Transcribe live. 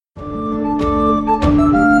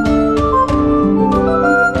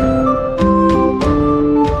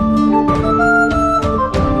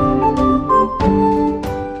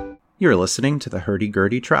listening to the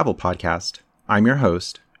Hurdy-Gurdy Travel Podcast. I'm your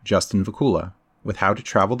host, Justin Vakula, with how to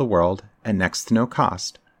travel the world at next to no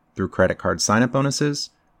cost through credit card sign-up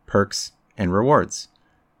bonuses, perks, and rewards.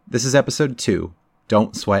 This is episode 2,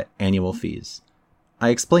 Don't Sweat Annual Fees. I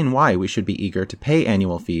explain why we should be eager to pay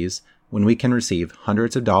annual fees when we can receive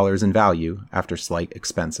hundreds of dollars in value after slight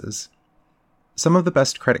expenses. Some of the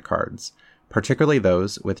best credit cards, particularly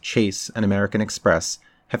those with Chase and American Express,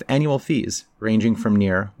 have annual fees ranging from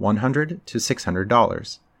near $100 to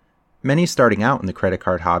 $600. Many starting out in the credit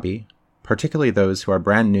card hobby, particularly those who are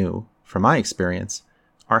brand new, from my experience,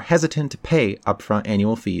 are hesitant to pay upfront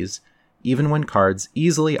annual fees even when cards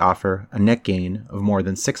easily offer a net gain of more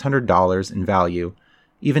than $600 in value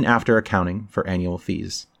even after accounting for annual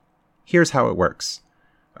fees. Here's how it works.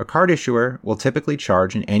 A card issuer will typically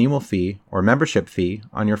charge an annual fee or membership fee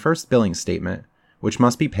on your first billing statement, which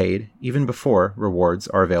must be paid even before rewards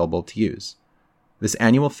are available to use. This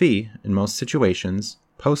annual fee, in most situations,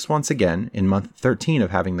 posts once again in month 13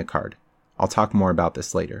 of having the card. I'll talk more about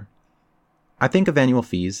this later. I think of annual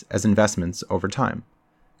fees as investments over time.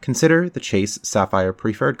 Consider the Chase Sapphire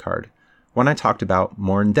Preferred Card, one I talked about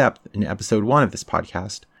more in depth in episode 1 of this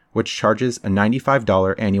podcast, which charges a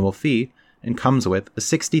 $95 annual fee and comes with a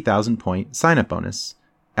 60,000 point sign-up bonus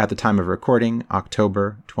at the time of recording,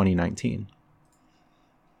 October 2019.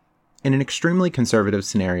 In an extremely conservative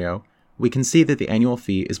scenario, we can see that the annual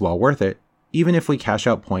fee is well worth it, even if we cash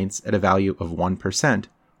out points at a value of 1%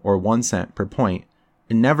 or 1 cent per point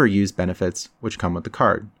and never use benefits which come with the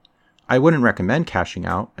card. I wouldn't recommend cashing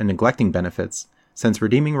out and neglecting benefits, since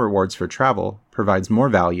redeeming rewards for travel provides more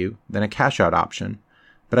value than a cash out option,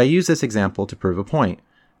 but I use this example to prove a point,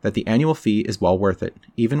 that the annual fee is well worth it,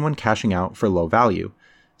 even when cashing out for low value.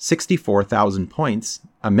 64,000 points,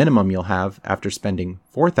 a minimum you'll have after spending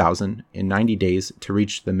 4,000 in 90 days to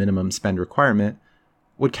reach the minimum spend requirement,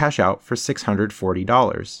 would cash out for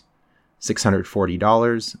 $640.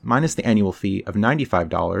 $640 minus the annual fee of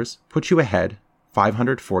 $95 puts you ahead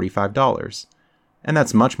 $545. And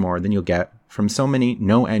that's much more than you'll get from so many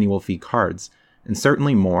no annual fee cards, and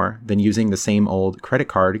certainly more than using the same old credit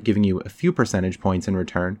card giving you a few percentage points in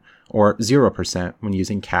return, or 0% when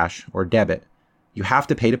using cash or debit. You have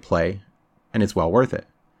to pay to play, and it's well worth it.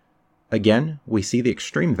 Again, we see the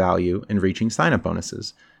extreme value in reaching sign-up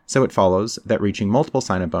bonuses, so it follows that reaching multiple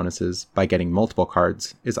sign-up bonuses by getting multiple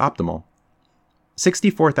cards is optimal.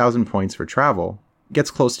 64,000 points for travel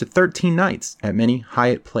gets close to 13 nights at many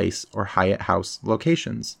Hyatt Place or Hyatt House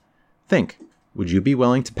locations. Think, would you be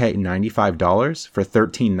willing to pay $95 for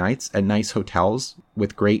 13 nights at nice hotels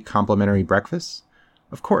with great complimentary breakfasts?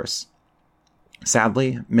 Of course.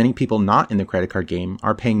 Sadly, many people not in the credit card game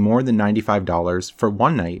are paying more than $95 for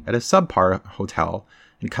one night at a subpar hotel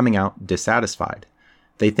and coming out dissatisfied.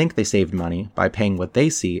 They think they saved money by paying what they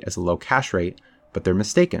see as a low cash rate, but they're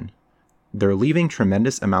mistaken. They're leaving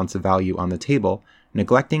tremendous amounts of value on the table,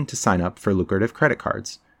 neglecting to sign up for lucrative credit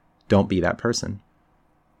cards. Don't be that person.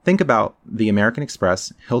 Think about the American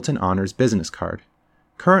Express Hilton Honors Business Card.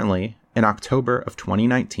 Currently, in October of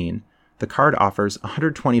 2019, the card offers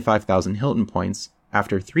 125,000 Hilton points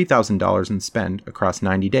after $3,000 in spend across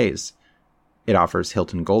 90 days. It offers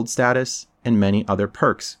Hilton Gold status and many other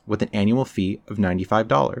perks with an annual fee of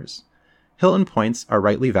 $95. Hilton points are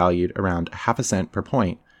rightly valued around half a cent per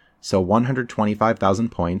point, so 125,000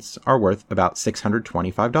 points are worth about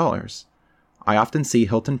 $625. I often see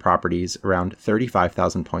Hilton properties around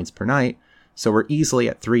 35,000 points per night, so we're easily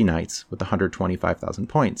at 3 nights with 125,000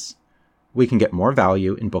 points. We can get more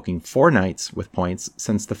value in booking 4 nights with points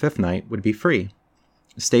since the 5th night would be free.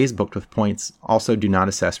 Stays booked with points also do not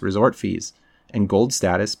assess resort fees, and Gold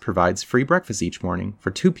status provides free breakfast each morning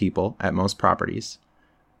for 2 people at most properties.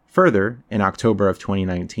 Further, in October of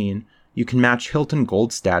 2019, you can match Hilton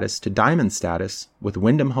Gold status to Diamond status with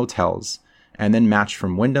Wyndham Hotels, and then match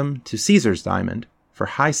from Wyndham to Caesars Diamond for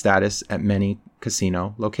high status at many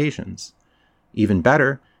casino locations. Even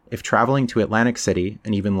better, if traveling to Atlantic City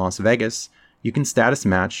and even Las Vegas, you can status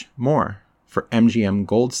match more for MGM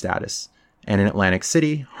Gold status, and in Atlantic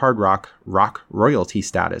City, Hard Rock Royalty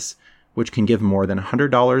status, which can give more than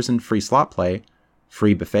 $100 in free slot play,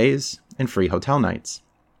 free buffets, and free hotel nights.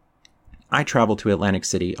 I travel to Atlantic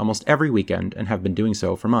City almost every weekend and have been doing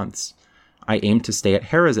so for months. I aim to stay at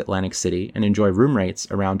Harrah's Atlantic City and enjoy room rates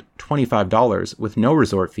around $25 with no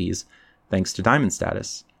resort fees, thanks to Diamond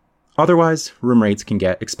status. Otherwise, room rates can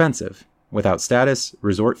get expensive. Without status,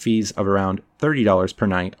 resort fees of around $30 per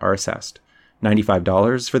night are assessed.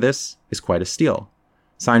 $95 for this is quite a steal.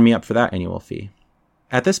 Sign me up for that annual fee.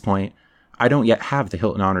 At this point, I don't yet have the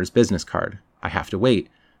Hilton Honors business card. I have to wait,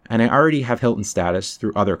 and I already have Hilton status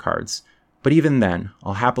through other cards, But even then,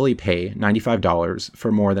 I'll happily pay $95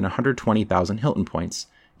 for more than 120,000 Hilton points,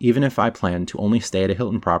 even if I plan to only stay at a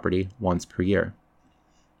Hilton property once per year.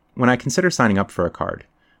 When I consider signing up for a card,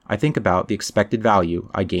 I think about the expected value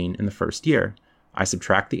I gain in the first year. I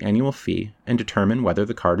subtract the annual fee and determine whether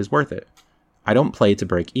the card is worth it. I don't play to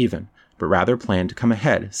break even, but rather plan to come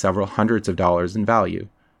ahead several hundreds of dollars in value.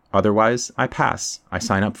 Otherwise, I pass. I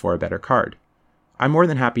sign up for a better card. I'm more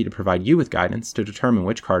than happy to provide you with guidance to determine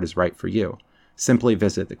which card is right for you. Simply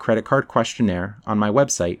visit the credit card questionnaire on my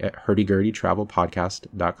website at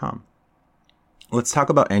hurdy-gurdy-travelpodcast.com. Let's talk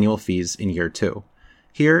about annual fees in year 2.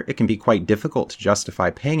 Here, it can be quite difficult to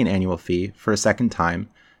justify paying an annual fee for a second time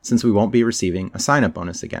since we won't be receiving a sign-up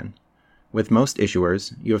bonus again. With most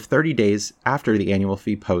issuers, you have 30 days after the annual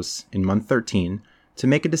fee posts in month 13 to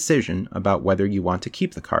make a decision about whether you want to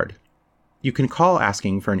keep the card. You can call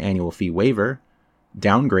asking for an annual fee waiver,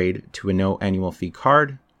 downgrade to a no annual fee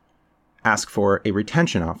card, ask for a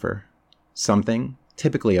retention offer, something,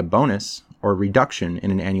 typically a bonus or reduction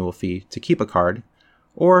in an annual fee to keep a card,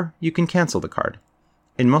 or you can cancel the card.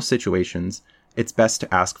 In most situations, it's best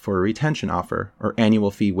to ask for a retention offer or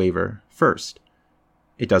annual fee waiver first.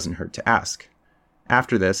 It doesn't hurt to ask.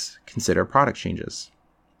 After this, consider product changes.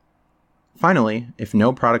 Finally, if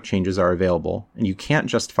no product changes are available and you can't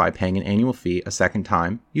justify paying an annual fee a second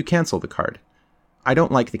time, you cancel the card. I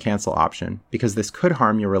don't like the cancel option because this could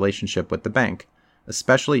harm your relationship with the bank,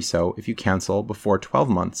 especially so if you cancel before 12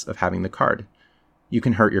 months of having the card. You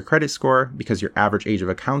can hurt your credit score because your average age of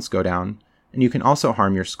accounts go down, and you can also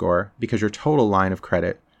harm your score because your total line of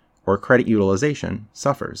credit or credit utilization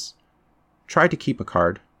suffers. Try to keep a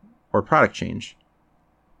card or product change.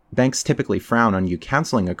 Banks typically frown on you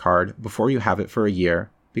canceling a card before you have it for a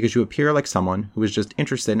year because you appear like someone who is just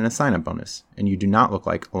interested in a sign-up bonus, and you do not look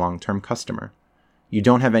like a long-term customer. You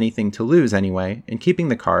don't have anything to lose anyway in keeping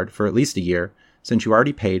the card for at least a year since you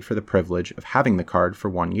already paid for the privilege of having the card for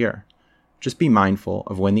 1 year. Just be mindful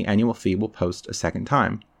of when the annual fee will post a second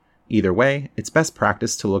time. Either way, it's best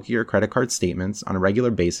practice to look at your credit card statements on a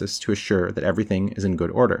regular basis to assure that everything is in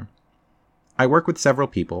good order. I work with several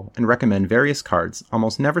people and recommend various cards,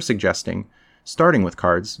 almost never suggesting starting with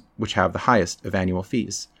cards which have the highest of annual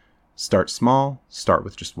fees. Start small, start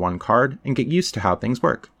with just one card, and get used to how things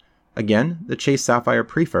work. Again, the Chase Sapphire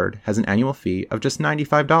Preferred has an annual fee of just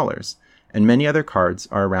 $95, and many other cards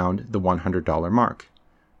are around the $100 mark.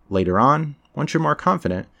 Later on, once you're more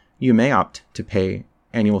confident, you may opt to pay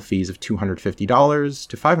annual fees of $250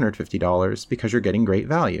 to $550 because you're getting great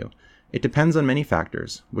value. It depends on many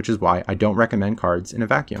factors, which is why I don't recommend cards in a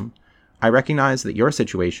vacuum. I recognize that your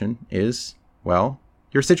situation is, well,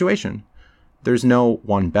 your situation. There's no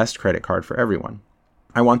one best credit card for everyone.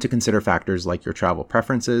 I want to consider factors like your travel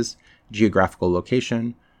preferences, geographical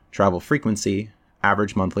location, travel frequency,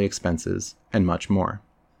 average monthly expenses, and much more.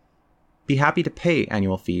 Be happy to pay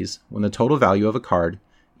annual fees when the total value of a card,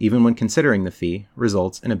 even when considering the fee,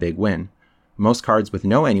 results in a big win. Most cards with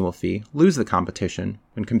no annual fee lose the competition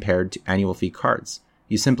when compared to annual fee cards.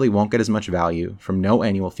 You simply won't get as much value from no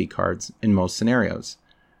annual fee cards in most scenarios.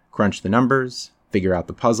 Crunch the numbers, figure out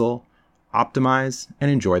the puzzle, optimize,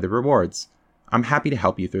 and enjoy the rewards. I'm happy to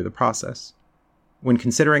help you through the process. When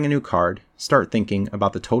considering a new card, start thinking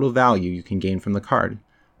about the total value you can gain from the card.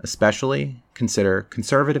 Especially, consider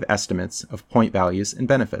conservative estimates of point values and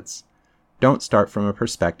benefits. Don't start from a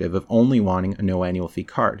perspective of only wanting a no annual fee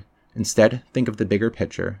card. Instead, think of the bigger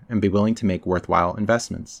picture and be willing to make worthwhile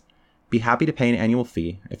investments. Be happy to pay an annual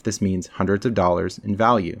fee if this means hundreds of dollars in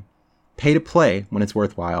value. Pay to play when it's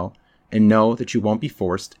worthwhile, and know that you won't be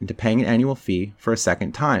forced into paying an annual fee for a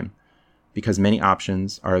second time, because many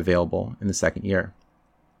options are available in the second year.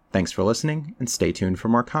 Thanks for listening, and stay tuned for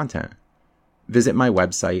more content. Visit my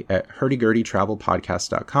website at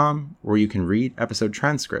hurdy-gurdy-travelpodcast.com, where you can read episode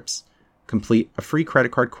transcripts, complete a free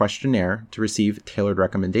credit card questionnaire to receive tailored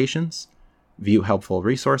recommendations, view helpful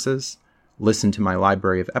resources, listen to my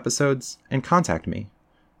library of episodes, and contact me.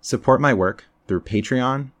 Support my work through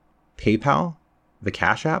Patreon, PayPal, the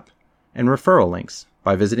Cash App, and referral links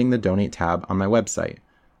by visiting the Donate tab on my website.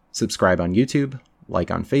 Subscribe on YouTube, like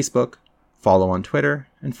on Facebook, follow on Twitter,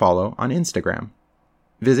 and follow on Instagram.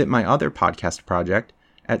 Visit my other podcast project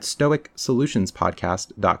at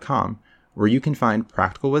stoicsolutionspodcast.com, where you can find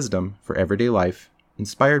practical wisdom for everyday life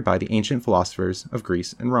inspired by the ancient philosophers of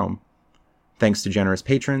Greece and Rome. Thanks to generous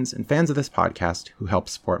patrons and fans of this podcast who help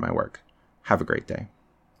support my work. Have a great day.